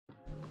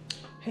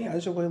Hey,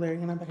 it's your boy Larry,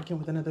 and I'm back again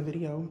with another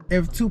video.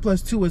 If 2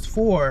 + 2 is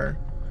 4,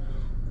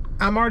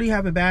 I'm already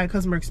having bad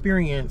customer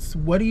experience.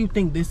 What do you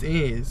think this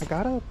is? I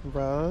got a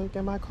rug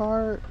in my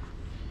cart.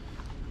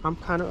 I'm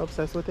kind of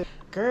obsessed with it.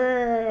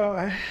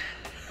 Girl.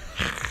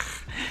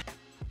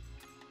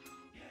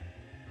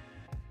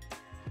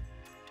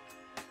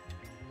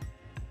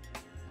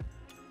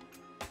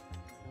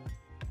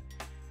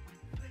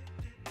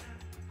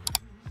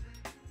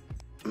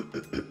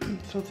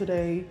 So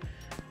today,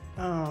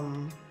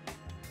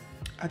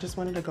 I just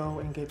wanted to go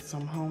and get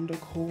some home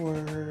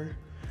decor.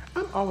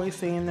 I'm always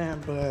saying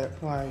that, but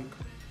like,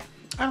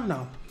 I don't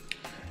know.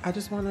 I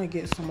just want to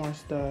get some more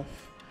stuff.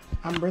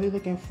 I'm really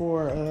looking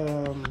for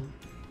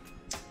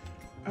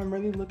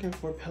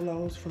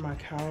pillows for my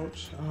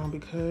couch,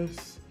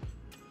 because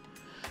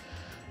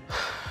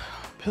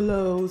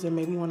pillows and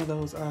maybe one of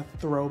those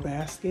throw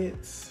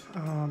baskets.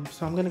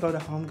 So I'm gonna go to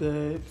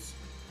HomeGoods,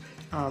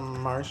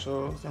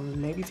 Mashall's, and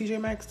maybe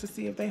TJ Maxx to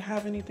see if they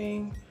have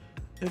anything.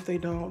 If they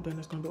don't, then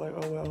it's gonna be like,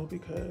 oh well,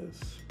 because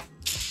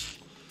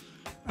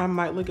I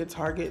might look at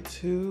Target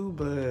too,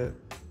 but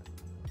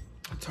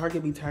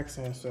Target be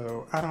taxing,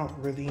 so I don't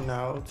really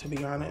know, to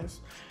be honest.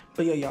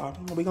 But yeah, y'all,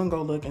 we're gonna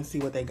go look and see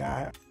what they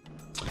got.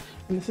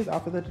 And this is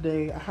outfit of the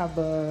day. I have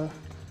a,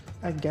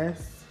 I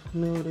guess,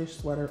 nude-ish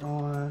sweater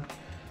on,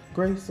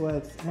 gray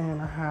sweats,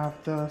 and I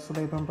have the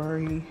Soleil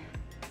Bunbury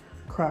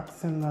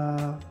Crocs in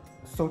the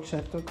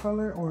Sochetta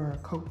color, or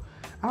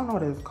I don't know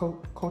what it is,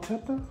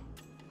 Cochetta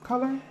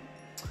color,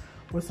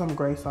 with some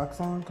gray socks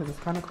on because it's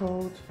kind of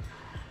cold.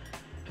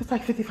 It's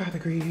like 55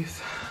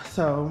 degrees,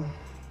 so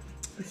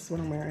this is what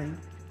I'm wearing.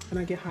 And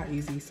I get hot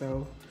easy,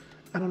 so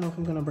I don't know if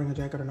I'm gonna bring a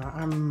jacket or not.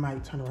 I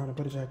might turn around and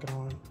put a jacket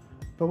on,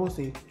 but we'll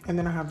see. And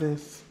then I have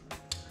this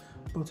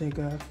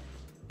Bottega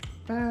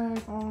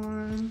bag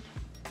on,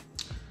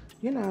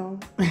 you know.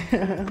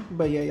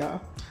 But yeah, y'all,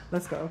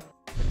 let's go.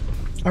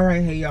 All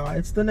right, hey y'all,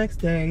 it's the next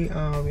day.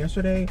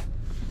 Yesterday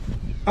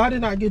I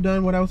did not get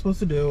done what I was supposed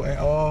to do at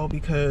all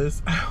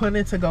because I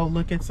wanted to go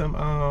look at some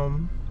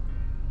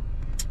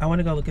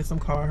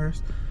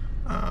cars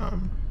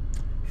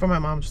for my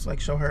mom, just like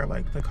show her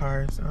like the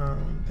cars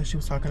that she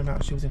was talking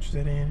about, she was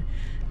interested in.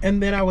 And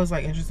then I was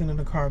like interested in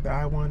the car that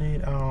I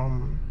wanted.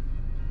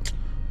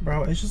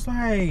 Bro, it's just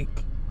like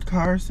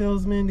car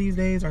salesmen these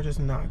days are just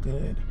not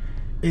good.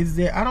 Is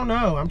it? I don't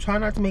know, I'm trying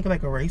not to make it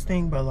like a race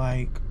thing, but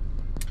like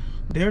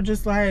they're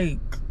just like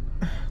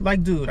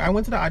dude, I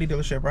went to the Audi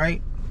dealership,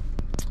 right?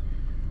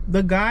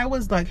 The guy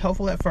was like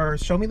helpful at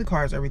first, showed me the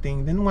cars,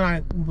 everything. Then when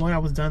I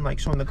was done like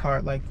showing the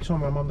car, like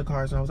showing my mom the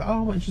cars, and I was like,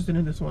 oh, I'm interested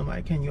in this one,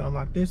 like can you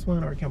unlock this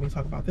one, or can we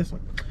talk about this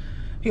one?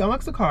 He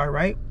unlocks the car,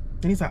 right?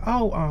 And he's like,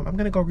 oh, I'm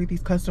gonna go greet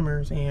these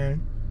customers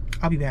and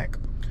I'll be back.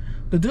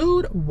 The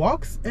dude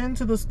walks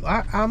into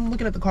the, I'm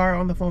looking at the car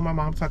on the phone, my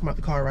mom's talking about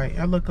the car, right?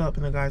 I look up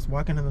and the guy's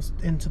walking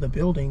into the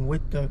building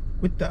with the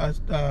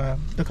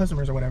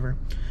customers or whatever.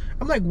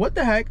 I'm like, what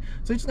the heck?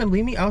 So he's just gonna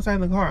leave me outside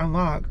in the car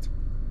unlocked.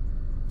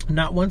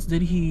 Not once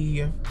did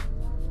he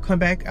come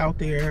back out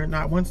there.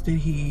 Not once did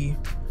he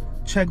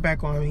check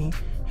back on me.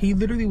 He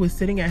literally was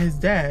sitting at his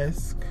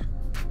desk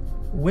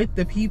with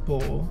the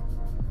people.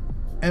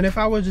 And if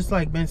I was just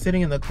like been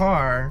sitting in the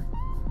car,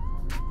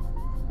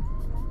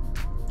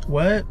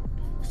 what?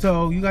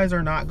 So you guys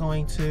are not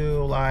going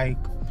to like,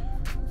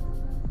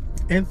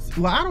 and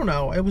well, I don't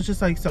know. It was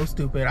just like so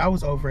stupid. I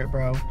was over it,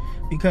 bro.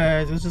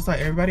 Because it was just like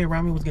everybody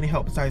around me was getting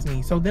help besides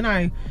me. So then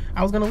I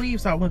was gonna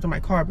leave, so I went to my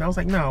car, but I was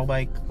like, no,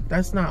 like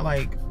that's not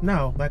like,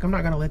 no, like I'm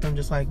not gonna let them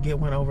just like get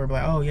one over,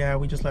 like, oh yeah,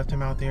 we just left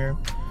him out there.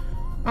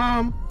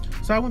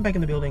 So I went back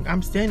in the building.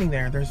 I'm standing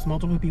there. There's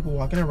multiple people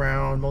walking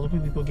around, multiple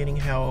people getting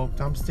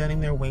helped. I'm standing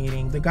there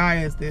waiting. The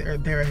guy is there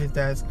at his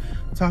desk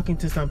talking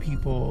to some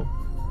people,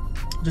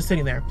 just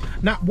sitting there.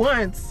 Not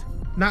once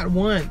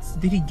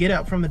did he get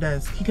up from the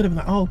desk. He could have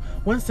been like, oh,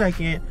 1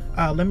 second,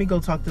 let me go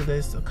talk to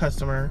this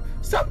customer,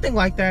 something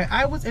like that.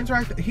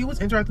 He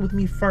was interacting with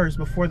me first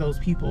before those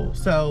people.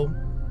 So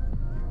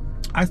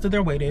I stood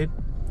there, waited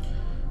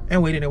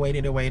and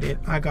waited.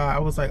 I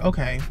was like,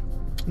 okay,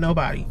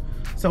 nobody.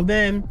 So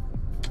then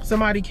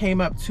somebody came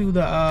up to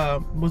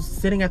the was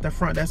sitting at the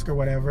front desk or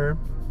whatever.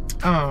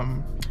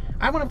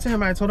 I went up to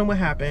him, I told him what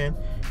happened,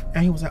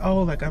 and he was like,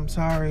 oh, like, I'm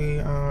sorry,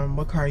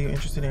 what car are you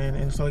interested in?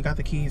 And so he got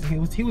the keys,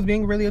 and he was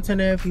being really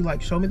attentive. He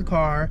like showed me the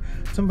car,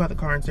 told me about the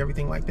car and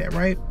everything like that,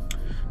 right?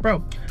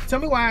 Bro,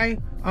 tell me why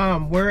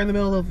we're in the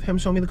middle of him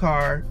showing me the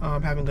car,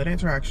 having good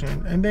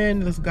interaction, and then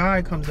this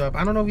guy comes up.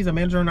 I don't know if he's a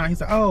manager or not.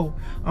 He's like, oh,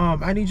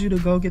 I need you to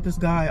go get this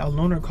guy a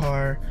loaner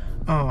car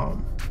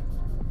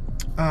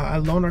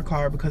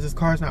because his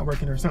car's not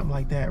working or something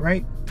like that,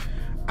 right?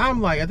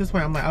 I'm like, at this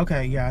point, I'm like,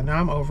 okay, yeah, now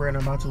I'm over it and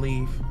I'm about to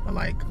leave and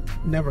like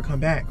never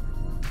come back,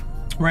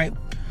 right?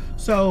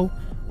 So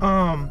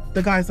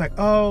the guy's like,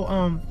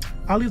 oh,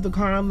 I'll leave the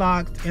car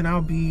unlocked and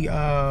I'll be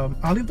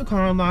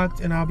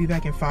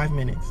back in 5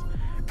 minutes.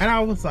 And I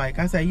was like,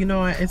 I said, you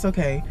know what, it's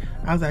okay.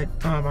 I was like,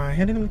 I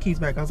handed him the keys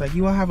back. I was like,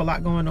 you all have a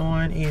lot going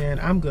on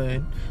and I'm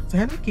good. So I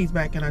handed the keys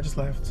back and I just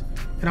left.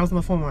 And I was on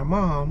the phone with my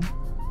mom.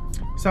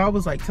 So I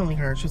was like telling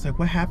her, she was like,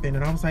 what happened?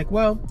 And I was like,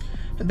 well,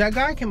 that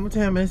guy came up to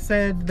him and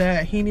said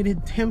that he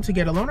needed him to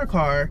get a loaner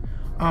car,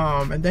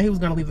 and then he was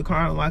gonna leave the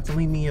car unlocked and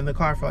leave me in the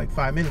car for like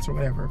 5 minutes or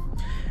whatever.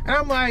 And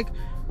I'm like,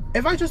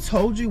 if I just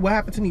told you what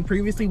happened to me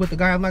previously with the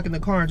guy unlocking the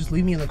car and just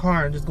leave me in the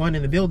car and just going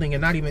in the building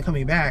and not even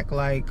coming back,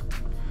 like,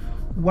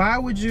 why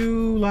would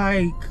you,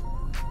 like,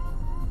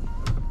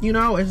 you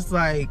know, it's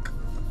like,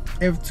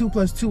 if 2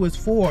 + 2 is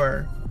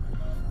 4,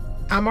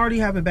 I'm already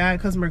having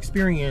bad customer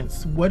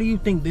experience. What do you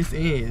think this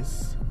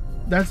is?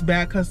 That's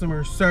bad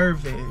customer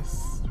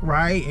service,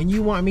 right? And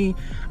you want me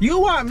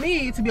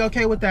to be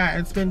okay with that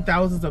and spend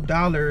thousands of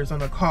dollars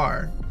on a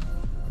car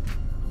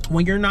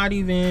when you're not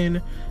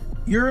even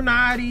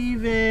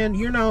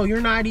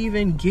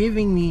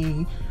giving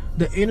me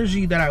the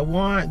energy that I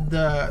want,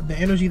 the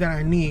energy that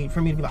I need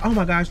for me to be like, oh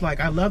my gosh, like,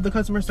 I love the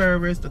customer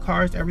service, the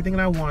cars, everything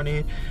that I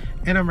wanted,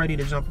 and I'm ready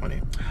to jump on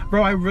it.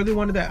 Bro, I really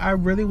wanted that. I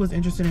really was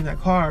interested in that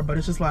car, but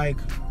it's just like,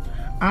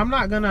 I'm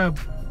not gonna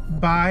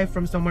buy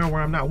from somewhere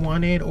where I'm not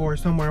wanted, or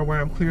somewhere where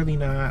I'm clearly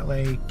not,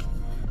 like,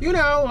 you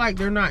know, like,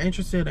 they're not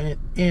interested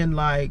in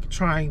like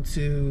trying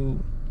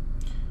to,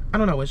 I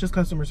don't know, it's just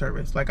customer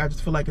service. Like, I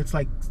just feel like it's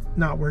like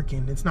not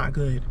working, it's not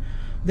good.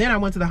 Then I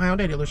went to the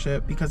Hyundai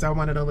dealership because I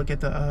wanted to look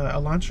at the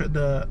Elantra,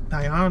 the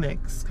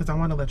Ioniqs, because I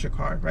want an electric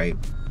car, right?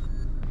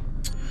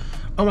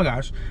 Oh my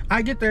gosh.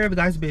 I get there, the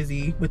guy's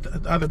busy with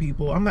the other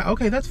people. I'm like,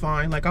 okay, that's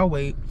fine. Like, I'll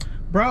wait.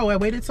 Bro, I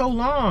waited so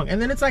long. And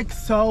then it's like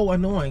so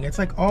annoying. It's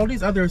like all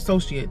these other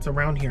associates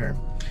around here,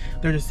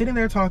 they're just sitting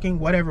there talking,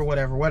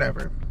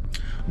 whatever.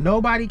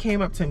 Nobody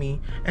came up to me.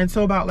 And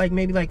so about like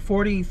maybe like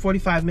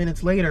 45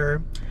 minutes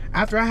later,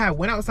 after I had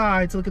went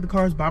outside to look at the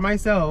cars by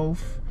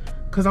myself,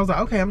 because I was like,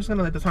 okay, I'm just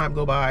gonna let the time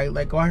go by,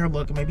 like, go out here and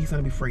look, and maybe he's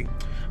gonna be free.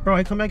 Bro,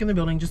 I come back in the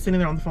building, just sitting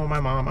there on the phone with my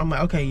mom. I'm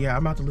like, okay, yeah,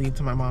 I'm about to leave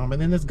to my mom. And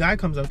then this guy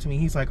comes up to me.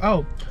 He's like,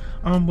 oh,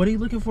 what are you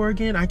looking for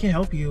again? I can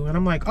help you. And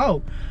I'm like,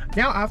 oh,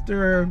 now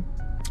after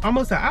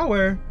almost an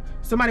hour,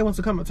 somebody wants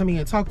to come up to me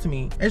and talk to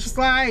me. It's just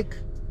like,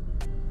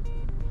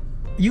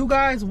 you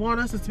guys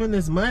want us to spend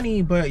this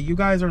money, but you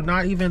guys are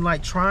not even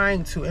like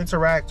trying to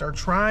interact or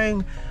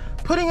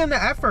putting in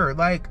the effort.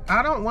 Like,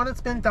 I don't want to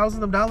spend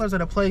thousands of dollars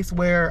at a place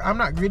where I'm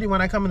not greeted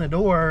when I come in the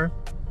door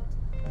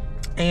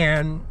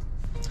and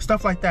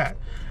stuff like that.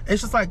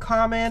 It's just like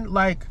common,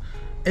 like,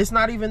 it's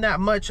not even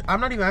that much.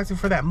 I'm not even asking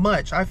for that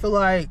much. I feel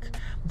like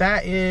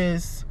that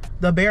is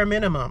the bare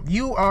minimum.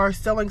 You are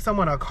selling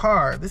someone a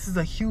car. This is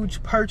a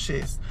huge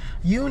purchase.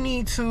 You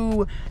need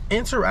to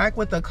interact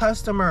with the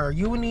customer.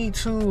 You need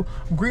to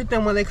greet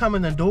them when they come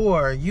in the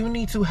door. You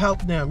need to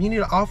help them. You need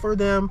to offer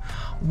them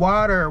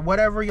water,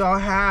 whatever y'all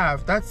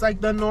have. That's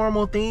like the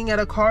normal thing at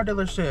a car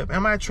dealership.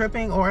 Am I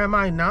tripping or am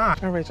I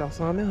not? All right, y'all,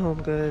 so I'm in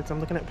HomeGoods. I'm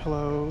looking at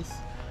pillows.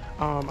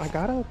 I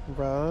got a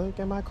rug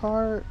in my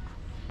cart.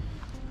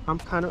 I'm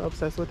kind of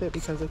obsessed with it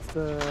because it's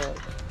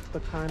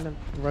the kind of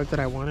rug that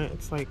I wanted.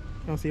 It's like,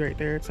 you'll see right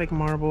there, it's like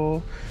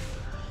marble,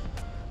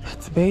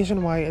 it's beige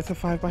and white, it's a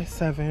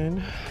 5x7.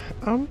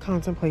 I'm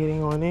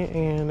contemplating on it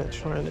and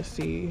trying to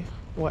see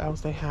what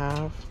else they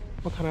have,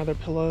 what kind of other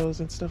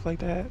pillows and stuff like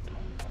that.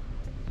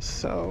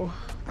 So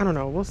I don't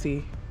know, we'll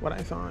see what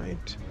I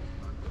find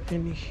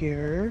in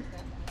here.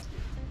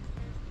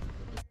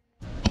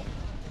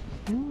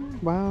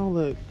 Wow,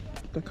 look,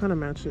 that kind of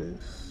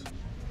matches.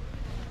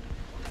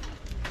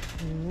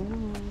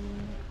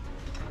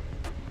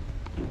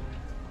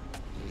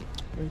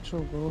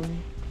 Rachel Roy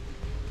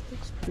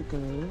looks pretty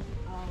good.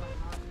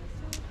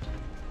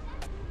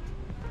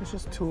 It's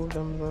just 2 of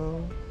them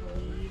though.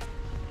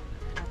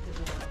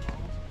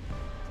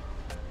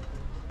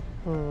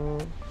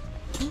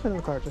 Put in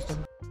the cart just now.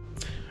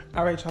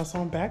 All right, y'all,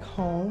 so I'm back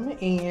home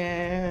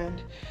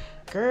and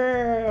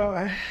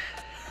girl,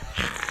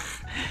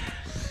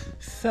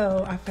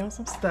 so I found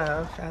some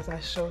stuff as I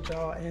showed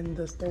y'all in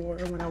the store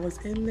when I was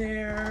in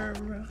there.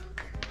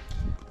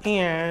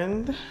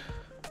 And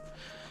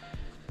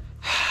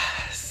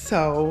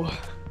so,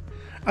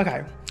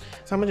 okay,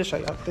 so I'm gonna just show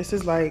y'all. This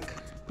is like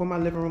what my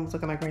living room is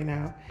looking like right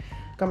now.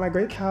 Got my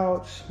great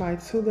couch, my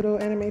 2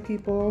 little anime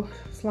people,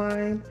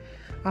 Slime,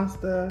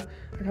 Asta.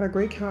 I got a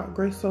great couch,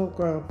 gray soap,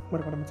 girl,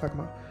 what am I talking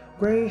about?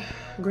 Gray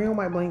and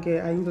white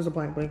blanket. I use as a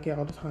blank blanket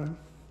all the time.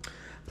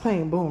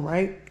 Plain, boom,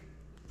 right?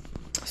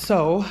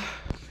 So,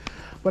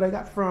 what I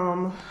got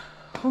from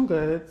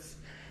HomeGoods,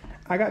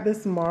 I got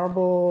this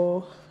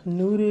marble,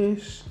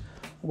 nudish,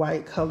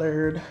 white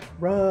colored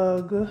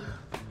rug.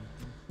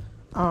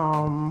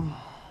 I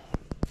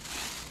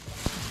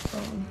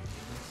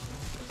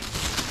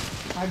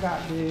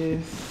got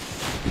this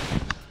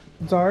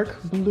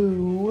dark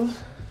blue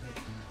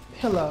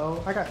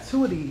pillow. I got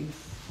 2 of these.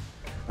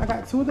 I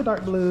got 2 of the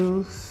dark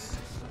blues.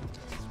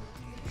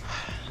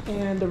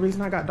 And the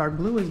reason I got dark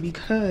blue is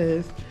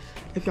because,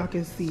 if y'all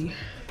can see,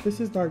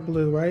 this is dark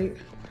blue, right?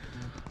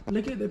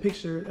 Look at the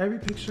picture. Every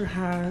picture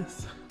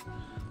has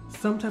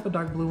some type of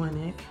dark blue in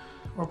it,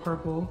 or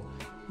purple,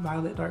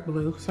 violet, dark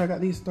blue. So I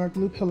got these dark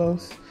blue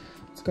pillows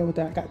to go with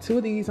that. I got 2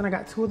 of these and I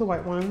got 2 of the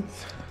white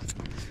ones.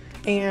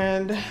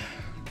 And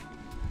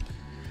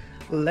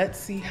let's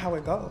see how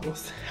it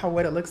goes,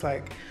 what it looks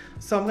like.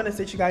 So I'm gonna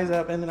set you guys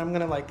up and then I'm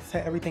gonna like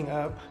set everything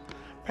up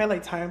probably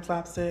like time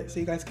lapse it so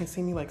you guys can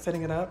see me like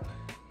setting it up.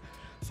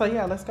 So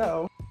yeah, let's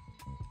go.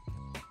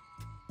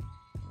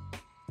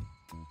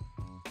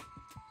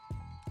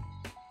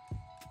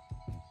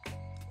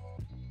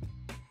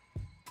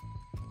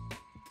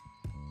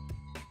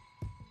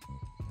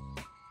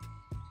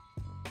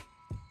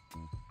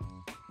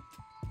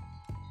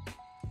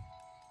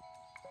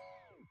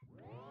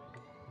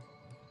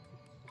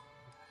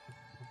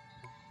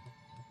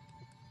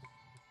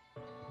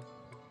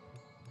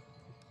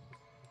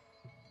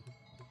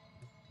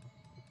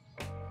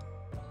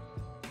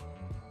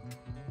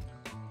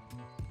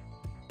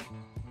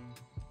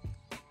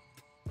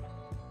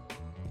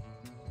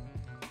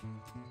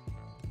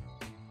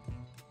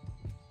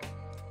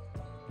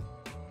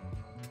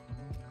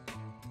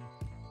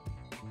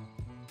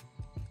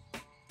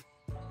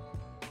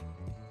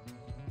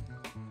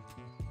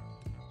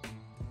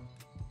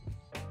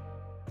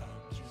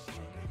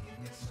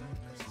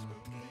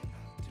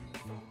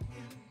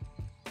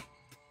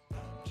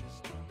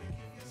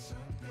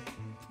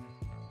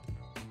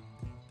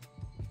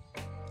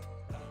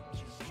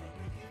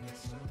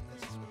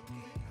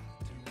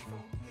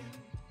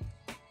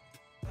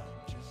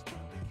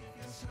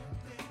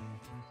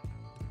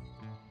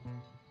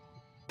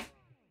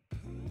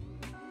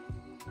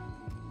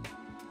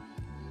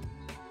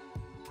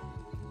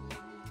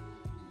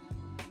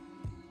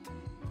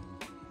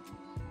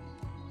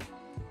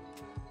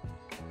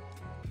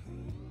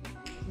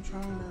 I'm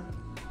trying to.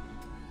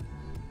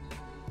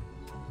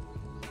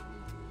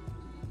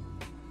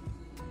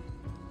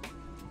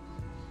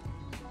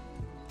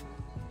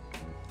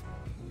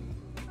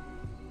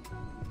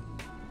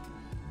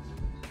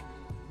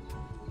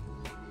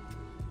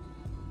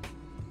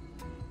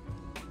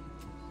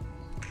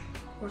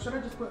 Or should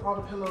I just put all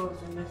the pillows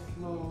in this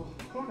little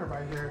corner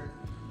right here?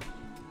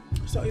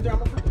 So either I'm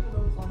gonna put the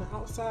pillows on the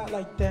outside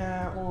like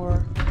that,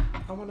 or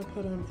I want to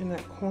put them in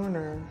that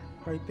corner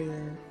right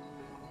there.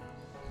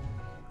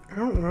 I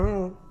don't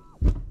know.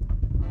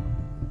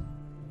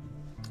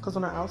 Because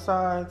on the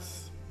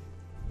outsides,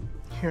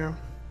 here,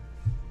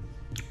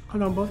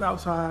 on both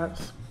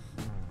outsides,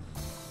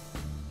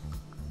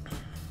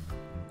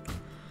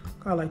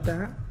 go like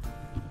that.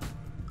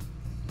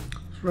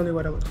 It's really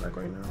what it looks like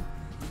right now.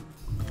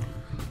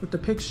 With the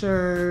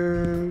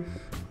pictures,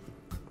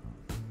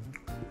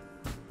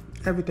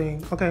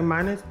 everything. Okay,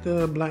 minus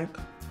the black,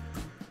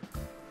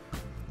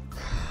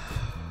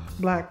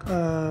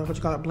 what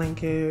you call it,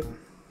 blanket.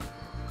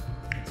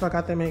 So I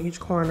got them in each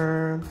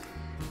corner.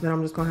 Then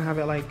I'm just gonna have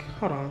it like,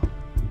 hold on.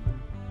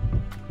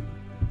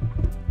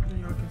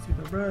 And y'all can see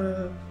the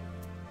rug.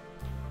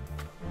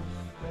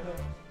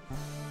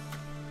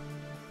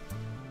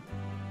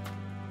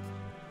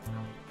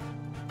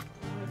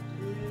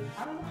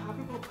 I don't know how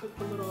people put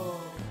the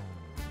little,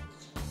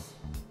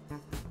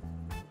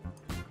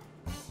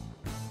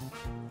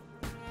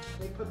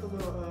 they put the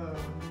little,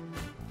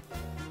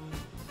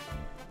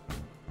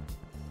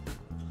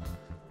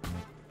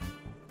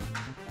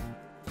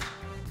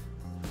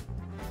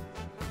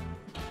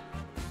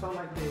 so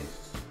like this.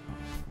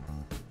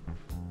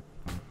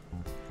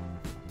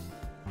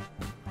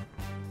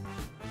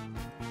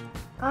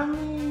 I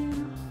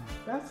mean,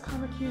 that's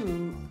kind of cute.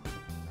 And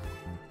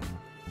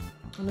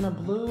then the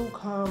blue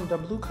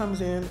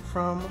comes in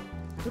from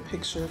the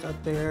pictures up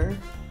there.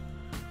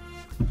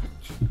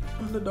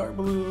 And the dark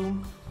blue.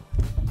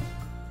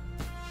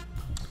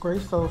 Gray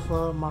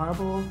sofa,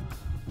 marble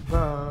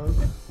rug,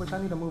 which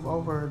I need to move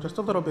over just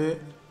a little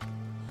bit.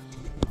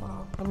 Hold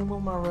on, let me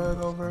move my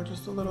rug over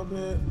just a little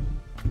bit.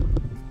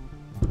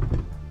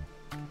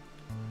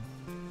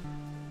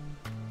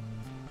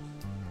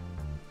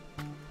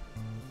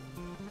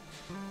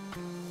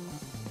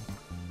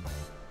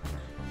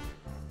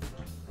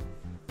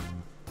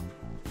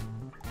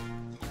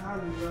 I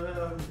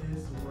love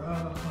this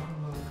rug.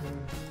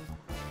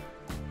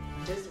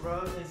 This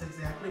rug is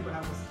exactly what I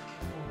was looking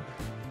for.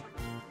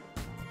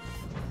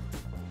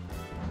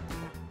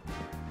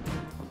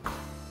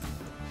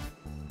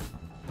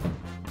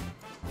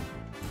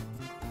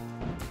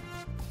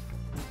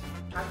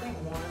 I think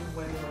one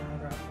way or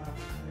another I might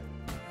put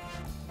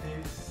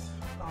this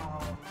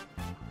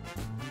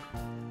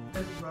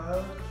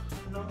rug,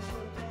 you know,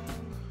 sort of thing,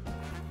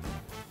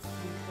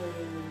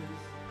 because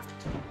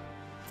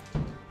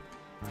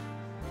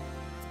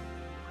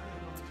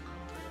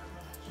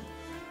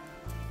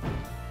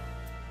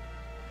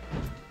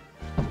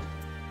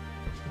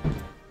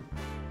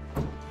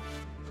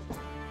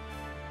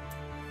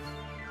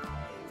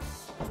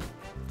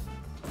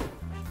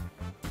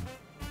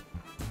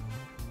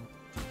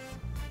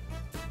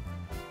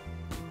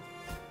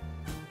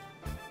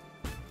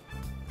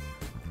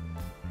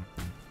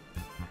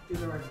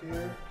these are right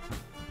there.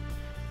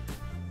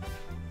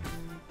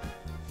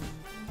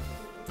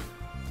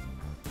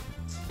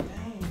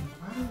 Dang,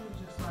 why don't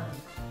you just like...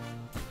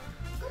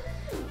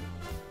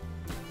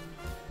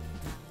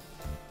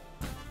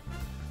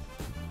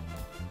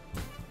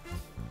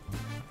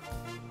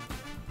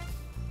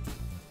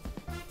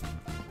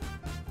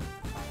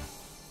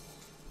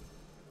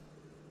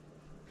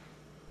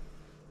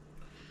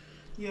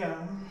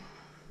 Yeah.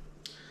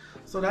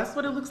 So that's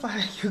what it looks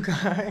like, you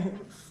guys.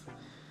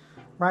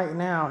 Right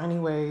now,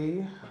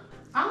 anyway.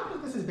 I don't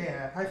think this is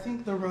bad. I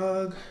think the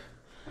rug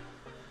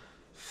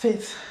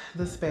fits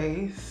the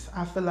space.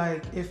 I feel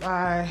like if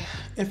I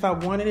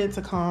wanted it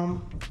to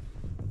come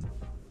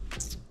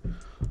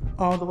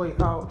all the way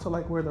out to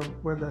like where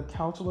the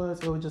couch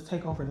was, it would just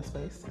take over the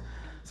space.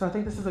 So I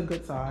think this is a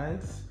good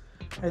size.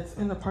 It's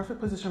in the perfect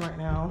position right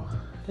now.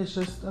 It's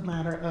just a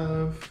matter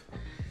of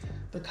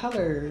the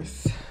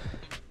colors.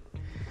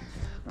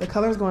 The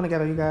colors going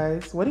together, you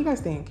guys. What do you guys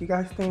think? You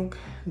guys think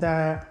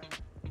that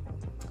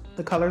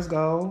the colors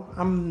go?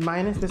 I'm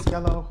minus this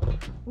yellow.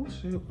 Oh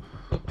shoot.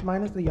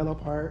 Minus the yellow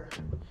part.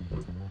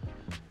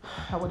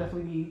 I would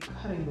definitely be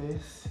cutting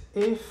this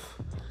if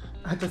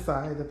I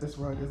decide that this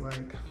rug is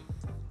like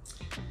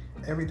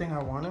everything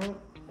I wanted,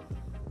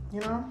 you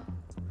know?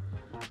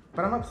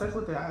 But I'm obsessed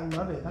with it. I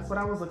love it. That's what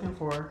I was looking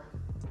for.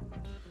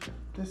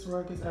 This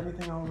rug is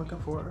everything I was looking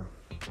for.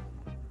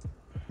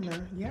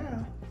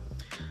 Yeah.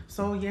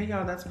 So yeah,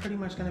 y'all, that's pretty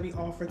much gonna be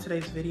all for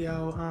today's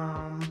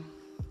video.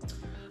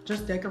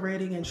 Just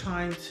decorating and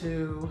trying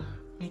to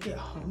make it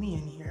homey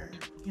in here,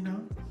 you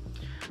know?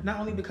 Not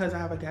only because I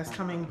have a guest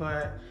coming,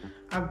 but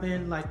I've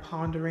been like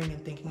pondering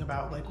and thinking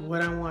about like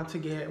what I want to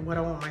get, what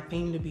I want my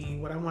theme to be,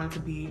 what I want it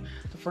to be.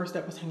 The first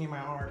step was hanging my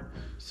art.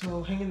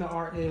 So hanging the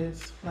art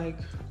is like,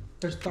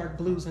 there's dark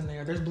blues in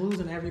there. There's blues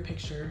in every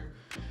picture.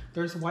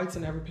 There's whites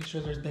in every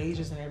picture. There's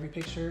beiges in every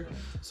picture.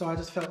 So I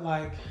just felt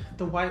like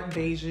the white,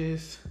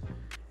 beiges,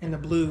 and the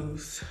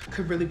blues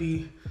could really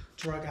be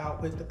drug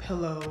out with the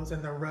pillows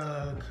and the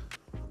rug.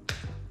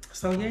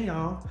 So yeah,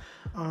 y'all,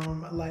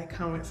 like,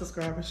 comment,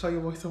 subscribe, and show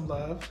your boy some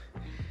love.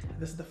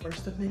 This is the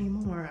first of many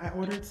more. I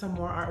ordered some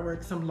more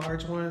artwork, some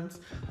large ones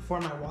for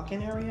my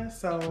walk-in area.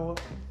 So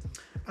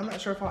I'm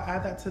not sure if I'll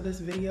add that to this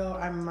video.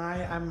 I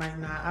might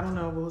not. I don't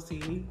know, we'll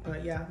see.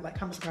 But yeah, like,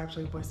 comment, subscribe, show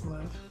your boy some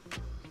love.